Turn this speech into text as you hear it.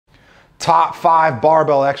Top 5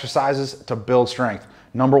 barbell exercises to build strength.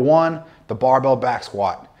 Number 1, the barbell back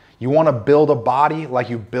squat. You want to build a body like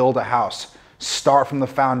you build a house. Start from the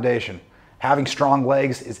foundation. Having strong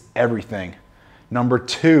legs is everything. Number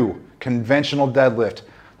 2, conventional deadlift.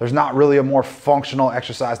 There's not really a more functional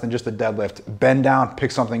exercise than just a deadlift. Bend down,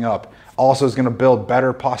 pick something up. Also is going to build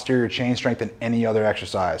better posterior chain strength than any other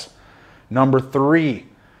exercise. Number 3,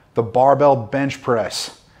 the barbell bench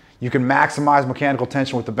press. You can maximize mechanical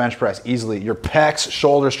tension with the bench press easily. Your pecs,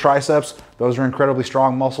 shoulders, triceps, those are incredibly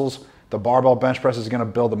strong muscles. The barbell bench press is going to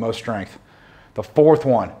build the most strength. The 4th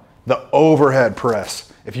one, the overhead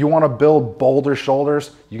press. If you want to build bolder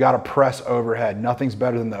shoulders, you got to press overhead. Nothing's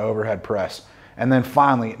better than the overhead press. And then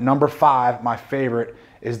finally, number 5, my favorite,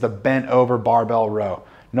 is the bent over barbell row.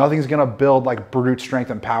 Nothing's going to build like brute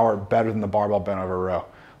strength and power better than the barbell bent over row.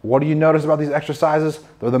 What do you notice about these exercises?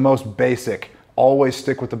 They're the most basic. Always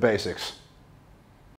stick with the basics.